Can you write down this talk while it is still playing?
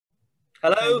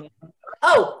Hello?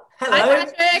 Oh, Hi, hello.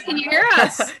 Patrick. Can you hear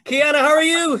us? Kiana, how are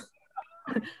you?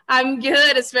 I'm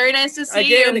good. It's very nice to see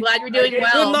you. Again, I'm glad you're doing Good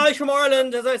well. night from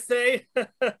Ireland, as I say.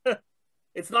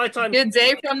 It's night time. Good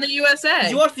day from the USA.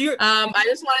 Did you watch the I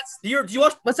just want to. did you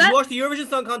watch What's did you that? watch the Eurovision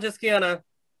Song Contest, Kiana?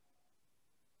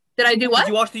 Did I do Did what?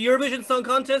 you watch the Eurovision Song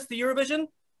Contest, the Eurovision?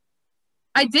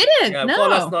 I didn't. Yeah, No. well,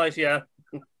 last night, yeah.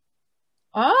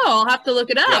 Oh, I'll have to look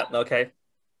it up. Yeah, okay.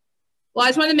 Well, I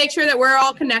just wanted to make sure that we're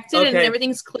all connected and Okay.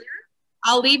 everything's clear.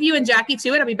 I'll leave you and Jackie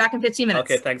to it. I'll be back in 15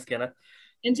 minutes. Okay, thanks, Kiana.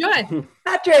 Enjoy.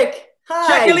 Patrick,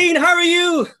 hi. Jacqueline, how are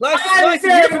you? Nice I'm to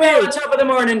hear very from well. you. Top of the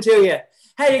morning to you.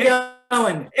 How you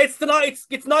going? It's night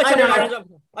I know. time.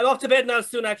 I'm off to bed now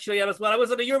soon, actually, as well. I was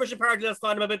at a Eurovision party last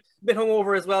night. I'm a bit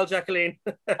hungover as well, Jacqueline.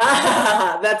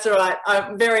 That's all right.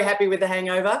 I'm very happy with the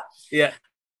hangover. Yeah.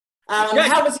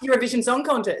 How was the Eurovision Song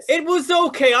Contest? It was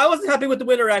okay. I wasn't happy with the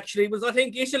winner, actually. I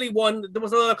think Italy won. There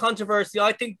was a lot of controversy.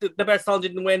 I think the best song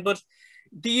didn't win, but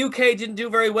the UK didn't do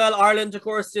very well. Ireland, of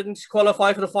course, didn't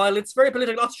qualify for the final. It's very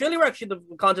political. Australia were actually in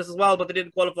the contest as well, but they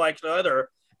didn't qualify actually either.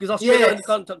 Because Australia are in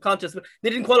the contest, but they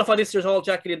didn't qualify this year at all.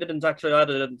 Jacqueline didn't actually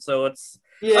either. So it's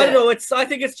I don't know. I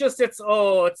think it's just it was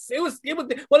well,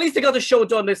 at least they got the show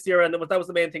done this year, and that was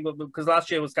the main thing because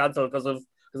last year it was cancelled because of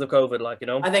COVID, like, you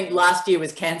know. I think last year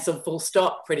was cancelled full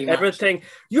stop, pretty much. Everything.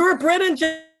 You're a Brennan,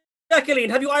 Jacqueline.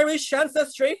 Have you Irish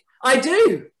ancestry? I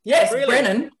do. Yes, Really?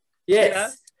 Brennan.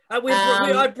 Yes.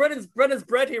 Yeah. Brennan's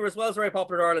bread here as well is very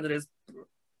popular in Ireland. It is.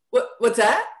 What's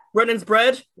that? Brennan's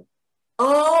bread.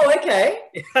 Oh, okay.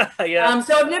 Yeah.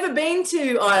 So I've never been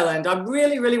to Ireland. I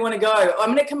really, really want to go.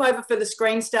 I'm going to come over for the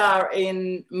Screen Star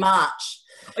in March.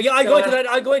 Yeah, I'm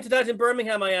going to that in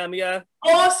Birmingham. I am. Yeah.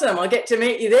 Awesome. I'll get to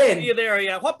meet you then. See you there.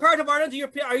 Yeah. What part of Ireland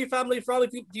are your family from?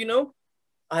 Do you know?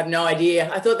 I have no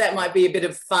idea. I thought that might be a bit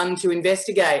of fun to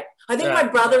investigate. I think my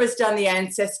brother has done the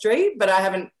ancestry, but I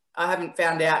haven't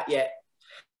found out yet.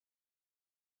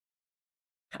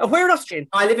 Where in Australia?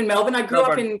 I live in Melbourne. I grew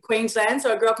up in Queensland,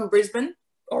 so I grew up in Brisbane.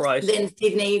 All right. Then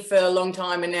Sydney for a long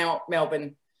time, and now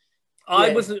Melbourne.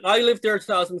 I lived there in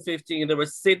 2015. There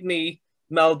was Sydney,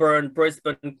 Melbourne,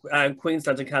 Brisbane, and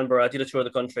Queensland and Canberra. I did a tour of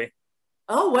the country.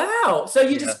 Oh wow! So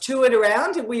you just toured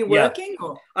around? Were you working?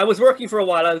 Or? I was working for a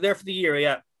while. I was there for the year.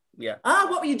 Yeah.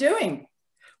 What were you doing?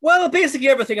 Well, basically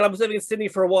everything. And I was living in Sydney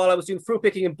for a while. I was doing fruit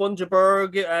picking in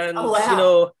Bundaberg, and you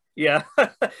know. Yeah,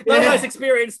 not a nice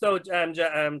experience though,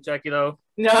 Jack. You know,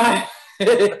 no,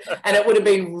 and it would have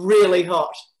been really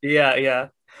hot. Yeah.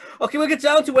 Okay, we'll get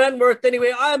down to Wentworth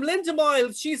anyway. I'm Linda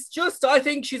Miles. I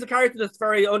think she's a character that's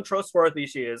very untrustworthy.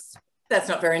 She is. That's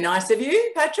not very nice of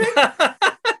you, Patrick.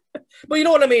 But you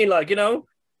know what I mean, like, you know.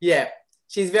 Yeah,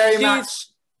 she's very much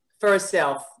for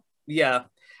herself. Yeah.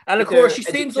 And of course, she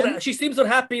seems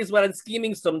unhappy as well and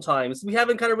scheming sometimes. We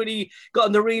haven't kind of really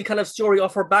gotten the real kind of story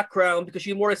of her background because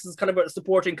she more or less is kind of a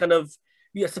supporting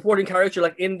character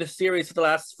like in the series for the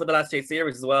last 8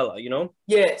 series as well. You know.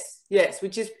 Yes,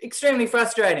 which is extremely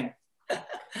frustrating.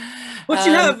 But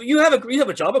you have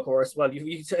a job, of course. Well,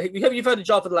 you've had a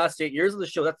job for the last 8 years of the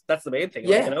show. That's the main thing,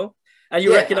 like, you know. And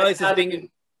you recognise as being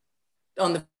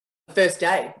on the first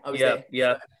day. I was there.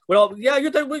 Yeah. Well, yeah,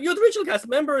 you're the original cast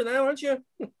member now, aren't you?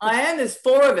 I am. There's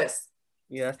 4 of us.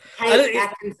 Yeah. Kate,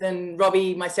 Atkinson,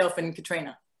 Robbie, myself, and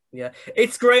Katrina. Yeah,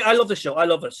 it's great. I love the show. I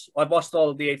love it. I've watched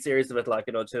all the 8 series of it, like,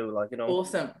 you know, too. Like, you know.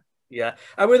 Awesome. Yeah.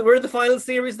 And we're in the final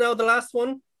series now, the last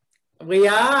one. We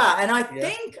are. And I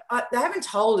think, they haven't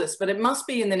told us, but it must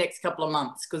be in the next couple of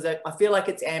months because I feel like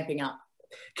it's amping up.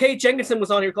 Kate Jenkinson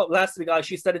was on here last week.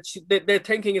 She said they're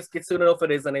thinking it's soon enough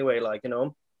it is anyway, like, you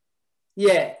know.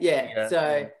 Yeah.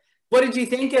 So what did you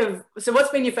think of, so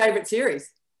what's been your favourite series?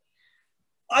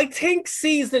 I think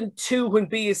season 2 when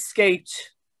B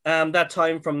escaped that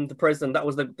time from the prison, that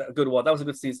was a good one. That was a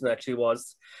good season, it actually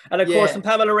was. And of course, when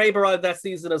Pamela Ray arrived that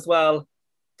season as well,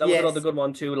 that was another good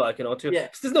one too, like, you know, too. Yeah.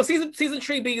 No, season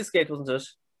 3 B escaped, wasn't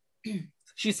it?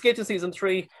 She escaped in season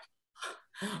 3.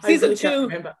 Season 2.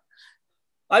 Remember.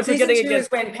 I'm forgetting again. Season 2 is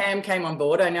when Pam came on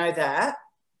board, I know that.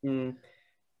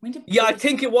 I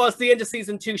think it was the end of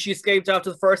season 2. She escaped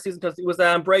after the first season because it was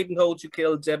Braden Holt who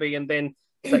killed Debbie, and then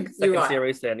second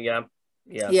series. Then, yeah.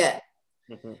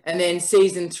 And then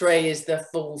season 3 is the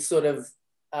full sort of.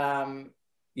 I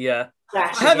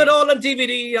have it all on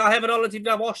DVD.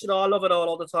 I watched it all. I love it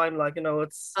all the time. Like, you know,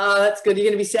 it's. Oh, that's good. You're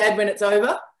going to be sad when it's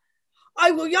over.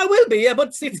 I will be, yeah,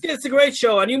 but it's a great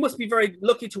show, and you must be very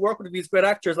lucky to work with these great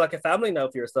actors like a family now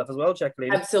for your stuff as well,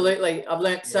 Jacqueline. Absolutely. I've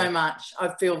learnt so much. I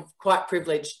feel quite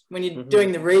privileged when you're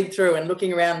doing the read through and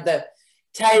looking around the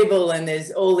table and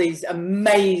there's all these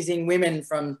amazing women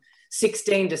from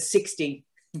 16 to 60.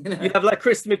 You have like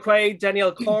Chris McQuaid,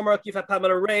 Danielle Cormack, you've had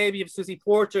Pamela Rabe, you have Susie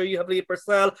Porter, you have Leah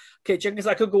Purcell. Okay, Jenkins,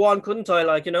 I could go on, couldn't I?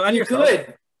 Like, you know, and you yourself.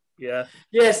 could. Yeah.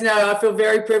 Yes, no, I feel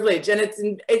very privileged. And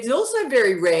it's also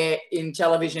very rare in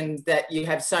television that you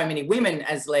have so many women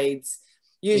as leads.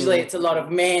 Usually it's a lot of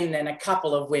men and a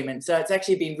couple of women. So it's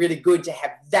actually been really good to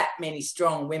have that many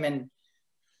strong women,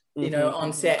 you know,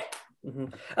 on set.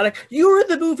 And like, you were in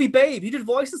the movie Babe. You did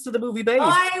voices to the movie Babe.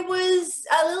 I was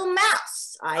a little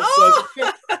mouse.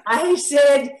 I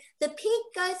said, the pig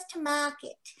goes to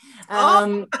market.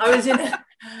 I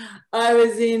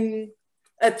was in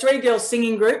a 3-girl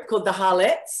singing group called the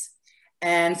Harlettes.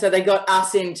 And so they got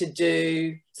us in to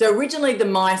do, so originally the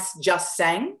mice just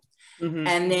sang.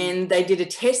 And then they did a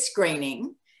test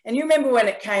screening. And you remember when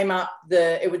it came up,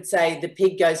 it would say the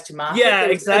pig goes to market. Yeah, there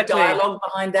was exactly. no dialogue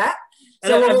behind that.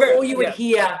 So all you would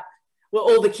hear were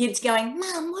all the kids going,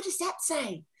 Mum, what does that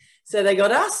say? So they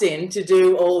got us in to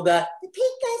do all the pig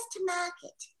goes to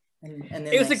market. And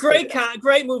then it was a great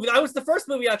movie. That was the first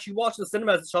movie I actually watched in the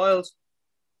cinema as a child.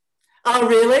 Oh,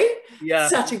 really? Yeah.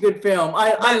 Such a good film.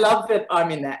 I love that I'm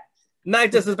in that.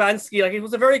 Magda Szubanski,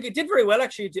 like it did very well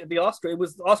actually at the Oscar. It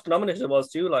was Oscar nominated, it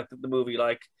was too, like the movie.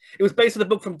 Like it was based on the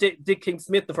book from Dick King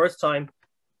Smith the first time.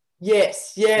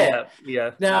 Yes, yeah.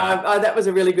 No, that was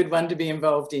a really good one to be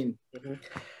involved in.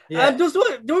 Yeah. Do you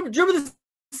remember the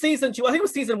season 2? I think it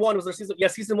was season 1. Was there season? Yeah,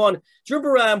 season 1. Do you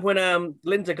remember when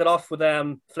Linda got off with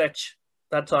Fletch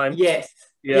that time? Yes.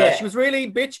 Yeah, she was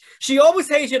really bitch. She always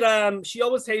hated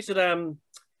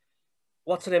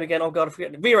what's her name again? Oh God, I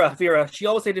forget. Vera. She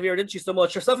always hated Vera, didn't she, so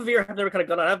much? Herself and Vera have never kind of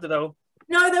gone on, have they, though?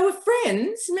 No, they were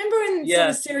friends. Remember in sort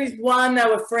of series 1, they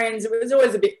were friends. It was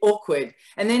always a bit awkward.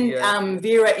 And then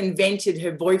Vera invented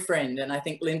her boyfriend, and I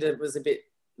think Linda was a bit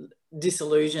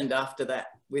disillusioned after that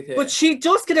with her. But she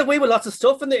does get away with lots of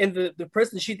stuff in the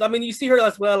prison. I mean, you see her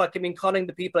as well, like, I mean, conning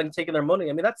the people and taking their money.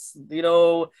 I mean, that's, you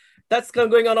know, that's kind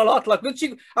of going on a lot. Like,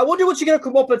 I wonder what she's going to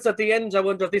come up with at the end, I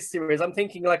wonder, of this series. I'm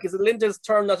thinking, like, is it Linda's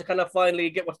turn now to kind of finally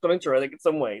get what's coming to her, I think, in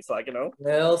some ways, like, you know?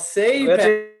 We'll see,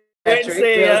 Patrick.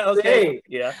 Okay.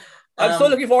 Yeah. I'm so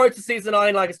looking forward to season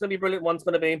 9. Like, it's going to be a brilliant one. It's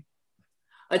going to be.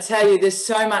 I tell you, there's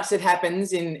so much that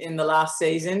happens in the last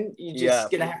season. You're just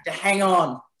going to have to hang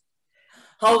on.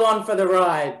 Hold on for the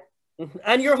ride.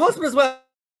 And your husband as well,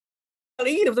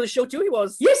 Ian, was on the show too, he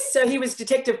was. Yes, so he was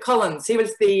Detective Collins. He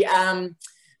was the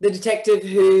detective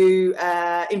who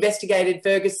investigated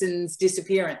Ferguson's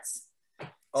disappearance.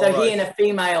 So he and a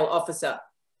female officer.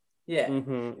 Yeah.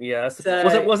 Yes.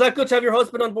 So, was that good to have your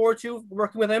husband on board too,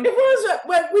 working with him? It was.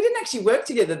 Well, we didn't actually work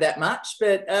together that much,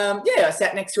 but I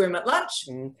sat next to him at lunch.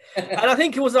 And I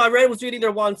think I read it was reading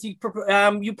there once. You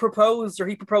proposed, or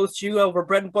he proposed to you over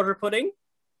bread and butter pudding.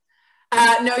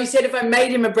 No, he said if I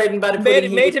made him a bread and butter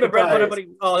pudding, made him a bread and butter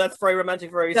pudding. Oh, that's very romantic,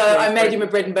 very. So I made him a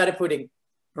bread and butter pudding.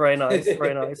 Very nice,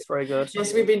 very nice, very good.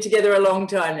 Yes, we've been together a long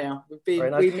time now. We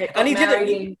met married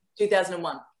in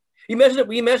 2001. We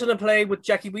met in a play with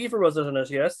Jackie Weaver, was it, in it?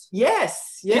 Yes.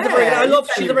 Yes. Yeah.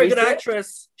 She's a very good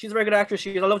actress. She's a very good actress.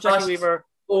 I love Jackie Weaver.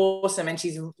 Awesome, and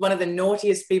she's one of the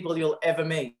naughtiest people you'll ever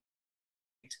meet.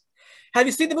 Have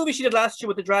you seen the movie she did last year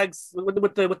with the drags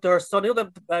with her son? You know,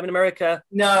 in America.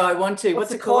 No, I want to.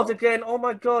 What's it called again? Oh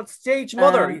my God, Stage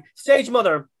Mother. Stage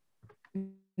Mother.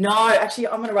 No, actually,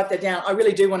 I'm going to write that down. I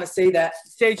really do want to see that.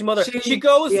 Stage Mother. She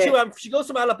goes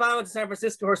from Alabama to San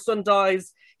Francisco. Her son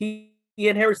dies. He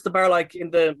inherits the bar, like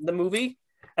in the movie,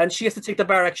 and she has to take the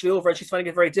bar actually over, and she's finding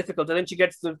it very difficult. And then she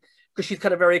gets because she's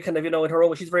kind of very kind of, you know, in her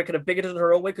own way, she's very kind of bigoted in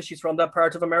her own way because she's from that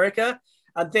part of America.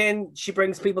 And then she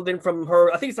brings people in from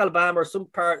her, I think it's Alabama or some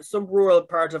rural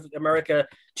part of America,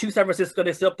 to San Francisco.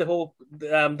 They set up the whole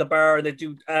the bar, and they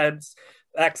do acts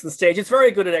and stage. It's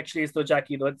very good at actually, so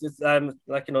Jackie, though. It's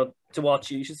like, you know, to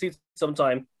watch. You should see it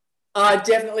sometime. I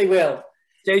definitely will.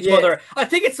 Stage Mother. I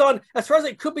think it's on, as far as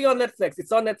it could be on Netflix.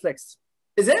 It's on Netflix.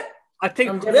 Is it? I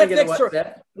think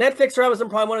Netflix or Amazon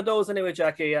Prime, one of those anyway,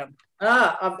 Jackie. Yeah.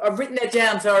 I've written that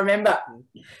down so I remember.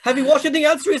 Have you watched anything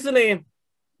else recently?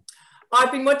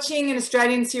 I've been watching an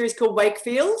Australian series called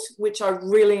Wakefield, which I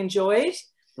really enjoyed.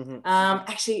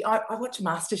 Actually, I watch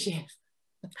MasterChef.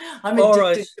 I'm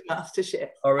addicted to MasterChef.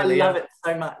 Oh, really? I love it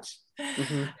so much.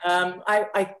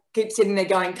 I keep sitting there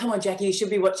going, come on, Jackie, you should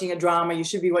be watching a drama, you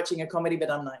should be watching a comedy, but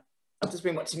I'm not. I've just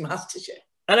been watching MasterChef.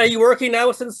 And are you working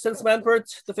now since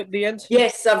Wentworth, the end?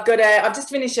 Yes, I've just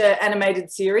finished an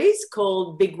animated series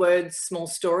called Big Words, Small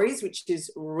Stories, which is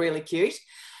really cute.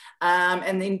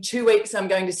 And in 2 weeks, I'm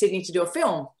going to Sydney to do a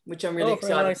film, which I'm really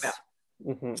excited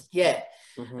about. Yeah.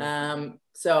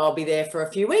 So I'll be there for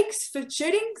a few weeks for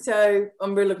shooting. So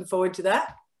I'm really looking forward to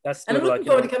that. That's and I'm looking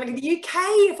forward to coming to the UK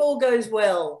if all goes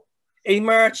well. In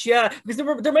March, yeah,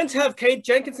 because they're meant to have Kate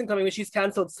Jenkinson coming, but she's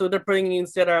cancelled, so they're bringing you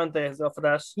instead, aren't they? So for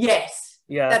that, Yes.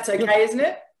 yeah, That's okay, isn't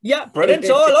it? Yeah, brilliant.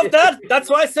 Oh, I love that. That's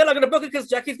why I said I'm going to book it because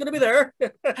Jackie's going to be there.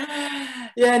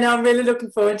 Yeah, no, I'm really looking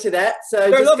forward to that.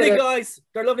 So they're lovely guys.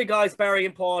 They're lovely guys, Barry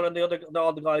and Paul and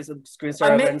all the guys at Screen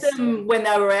Star I events. met them when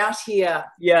they were out here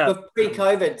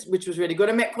pre-COVID, which was really good.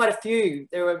 I met quite a few.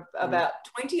 There were about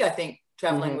 20, I think,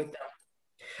 traveling with them.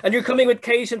 And you're coming with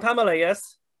Kate and Pamela,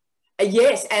 yes?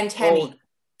 Yes, and Tammy. Oh,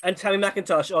 and Tammy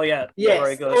McIntosh. Oh, yeah. Yes,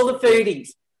 very good. all the foodies.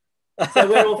 So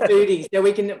we're all foodies, so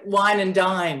we can wine and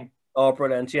dine. Oh,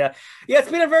 brilliant. Yeah. Yeah, it's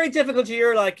been a very difficult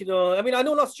year. Like, I mean, I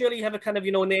know in Australia you have it kind of,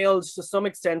 nailed to some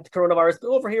extent, coronavirus, but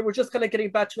over here, we're just kind of getting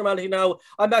back to normality now.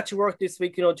 I'm back to work this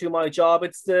week, to my job.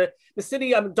 It's the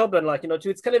city, I'm in Dublin, like,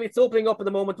 it's opening up at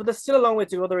the moment, but there's still a long way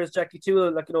to go. There is Jackie too,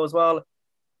 like, as well.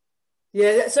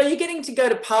 Yeah, so you're getting to go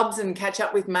to pubs and catch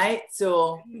up with mates,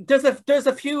 or there's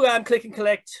a few click and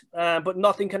collect, but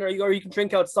nothing kind of, or you can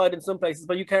drink outside in some places,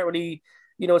 but you can't really,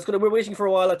 it's we're waiting for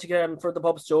a while for the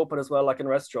pubs to open as well, like in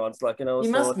restaurants, like You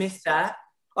must miss that.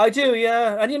 I do,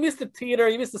 yeah, and you miss the theater,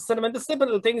 you miss the cinema, the simple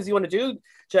little things you want to do,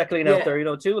 Jacqueline, out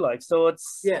there, too, like, so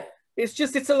it's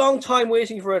it's a long time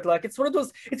waiting for it. Like it's one of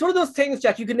those things,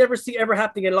 Jack, you can never see ever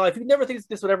happening in life. You never think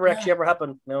this would actually ever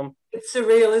happen. It's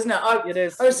surreal, isn't it? It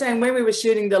is. I was saying when we were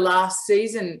shooting the last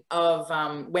season of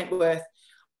Wentworth,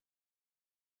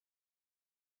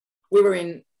 we were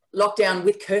in lockdown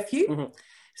with curfew.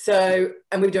 So,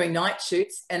 and we were doing night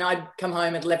shoots, and I'd come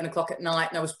home at 11 o'clock at night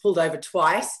and I was pulled over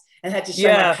twice and had to show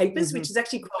my papers, which is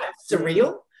actually quite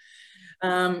surreal.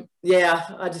 But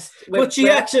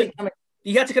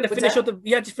you had to kind of finish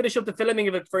up the filming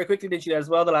of it very quickly, didn't you, as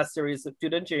well, the last series,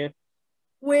 didn't you?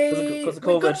 We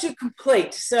got to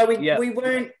complete, so we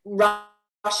weren't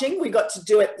rushing. We got to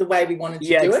do it the way we wanted to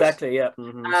do it. Yeah, exactly, yeah.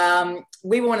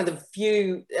 We were one of the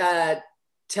few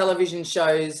television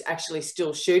shows actually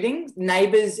still shooting,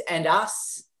 Neighbours and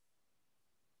Us.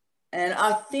 And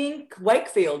I think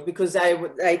Wakefield, because they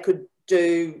were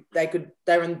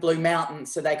in Blue Mountain,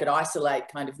 so they could isolate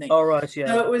kind of thing. Oh, right, yeah.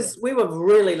 So we were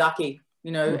really lucky.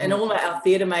 And all of our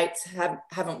theatre mates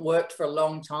haven't worked for a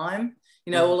long time.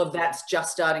 All of that's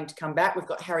just starting to come back. We've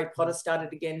got Harry Potter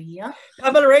started again here.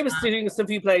 Pamela Ray was doing some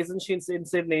few plays, isn't she, in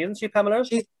Sydney? Isn't she, Pamela?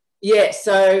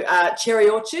 So Cherry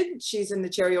Orchard. She's in the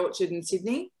Cherry Orchard in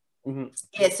Sydney.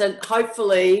 Yeah, so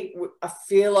hopefully I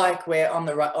feel like we're on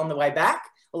the way back,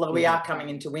 although we are coming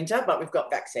into winter, but we've got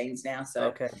vaccines now. So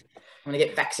I'm going to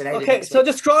get vaccinated. Okay, so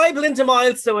describe Linda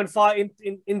Milestone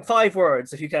in 5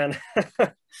 words, if you can.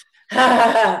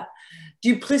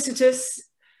 Duplicitous,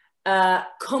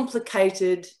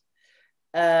 complicated,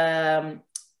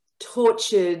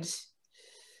 tortured,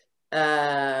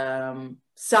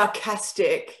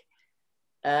 sarcastic,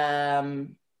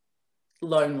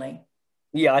 lonely.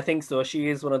 Yeah, I think so. She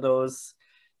is one of those.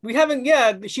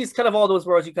 She's kind of all those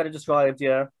words you kind of described.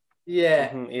 Yeah.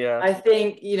 I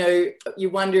think you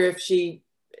wonder if she,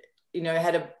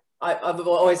 I've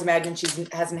always imagined she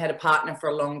hasn't had a partner for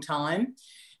a long time,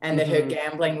 and that her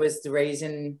gambling was the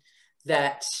reason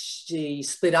that she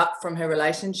split up from her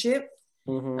relationship.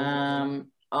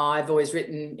 I've always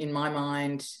written in my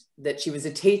mind that she was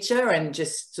a teacher and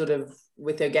just sort of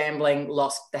with her gambling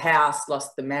lost the house,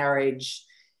 lost the marriage,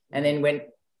 and then went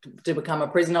to become a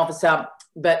prison officer.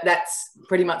 But that's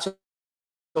pretty much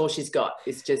all she's got.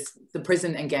 It's just the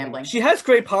prison and gambling. She has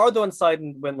great power though inside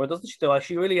Wentworth, doesn't she though?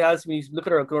 She really has. When you look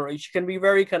at her, she can be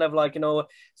very kind of like,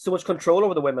 so much control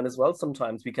over the women as well.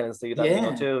 Sometimes we kind of see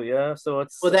that, too. Yeah. So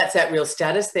it's... Well, that's that real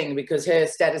status thing, because her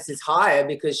status is higher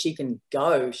because she can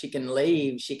go, she can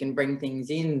leave, she can bring things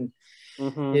in.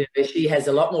 She has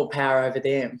a lot more power over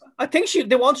them. I think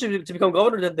they wanted her to become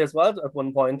governor as well at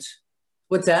one point.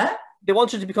 What's that? They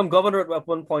wanted her to become governor at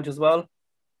one point as well.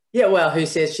 Yeah, well, who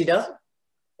says she doesn't?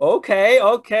 Okay, a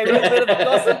little bit of a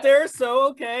gossip there, so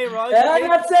okay, right. I'm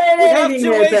not saying anything.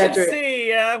 We have to wait and see,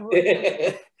 yeah.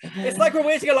 It's like we're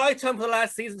waiting a lifetime for the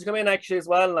last season to come in actually as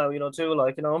well now, too,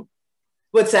 like,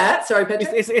 What's that? Sorry, Patrick?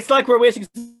 It's like we're waiting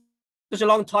such a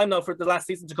long time now for the last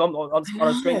season to come on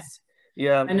our screens.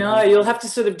 Yeah. I know, you'll have to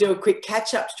sort of do a quick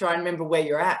catch-up to try and remember where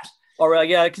you're at. Or,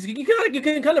 yeah, because you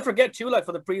can kind of forget too, like,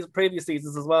 for the previous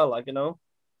seasons as well, like,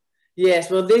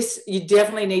 Yes, well, you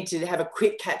definitely need to have a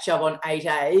quick catch-up on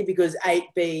 8A, because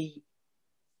 8B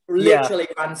literally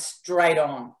runs straight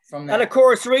on from that. And, of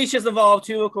course, Risha's involved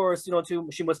too, of course, too.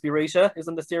 She must be Risha,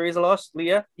 isn't the series a lot,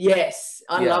 Leah? Yes,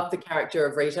 I love the character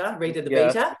of Rita the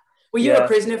Beta. Were you a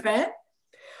Prisoner fan?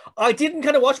 I didn't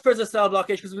kind of watch Prisoner Cell Blockage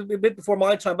because it was a bit before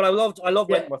my time, but I love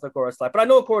Wentworth, of course. Like, but I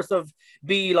know, of course, of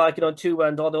B, like, too,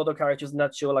 and all the other characters in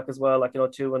that show, like, as well, like,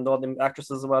 too, and all the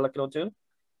actresses as well, like, too.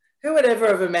 Who would ever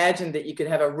have imagined that you could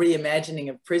have a reimagining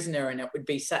of Prisoner and it would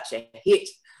be such a hit?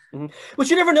 But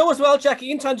you never know as well,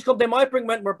 Jackie. In time to come, they might bring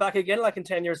Wentworth back again, like in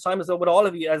 10 years' time, as though with all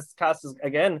of you as cast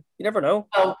again. You never know.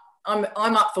 Oh, I'm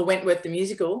up for Wentworth the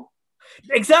musical.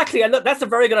 Exactly, and that's a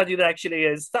very good idea. That actually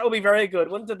is. That would be very good,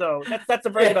 wouldn't it? Though that's a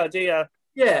very good idea.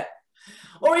 Yeah,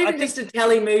 or even just a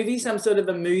telly movie, some sort of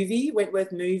a movie,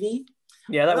 Wentworth movie.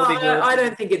 Yeah, that would be good. I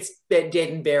don't think it's dead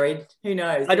and buried. Who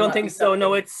knows? I don't think so.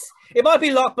 No, it might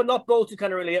be locked, but not bolted.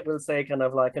 Kind of really, it will say, kind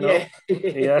of like, you know.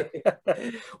 Yeah.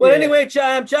 Well, anyway,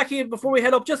 Jackie, before we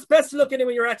head up, just best of luck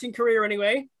anyway in your acting career.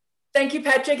 Anyway. Thank you,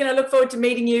 Patrick, and I look forward to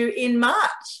meeting you in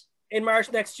March. In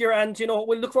March next year, and you know,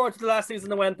 we'll look forward to the last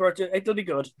season of Wentworth. It'll be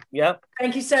good. Yeah.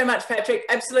 Thank you so much, Patrick.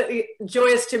 Absolutely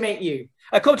joyous to meet you.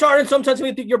 I come to Ireland sometimes to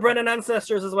meet your Brennan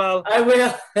ancestors as well. I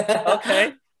will.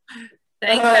 Okay.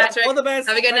 Thanks, Patrick. All the best.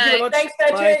 Have a good night. Thanks,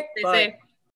 Patrick. Bye. Bye.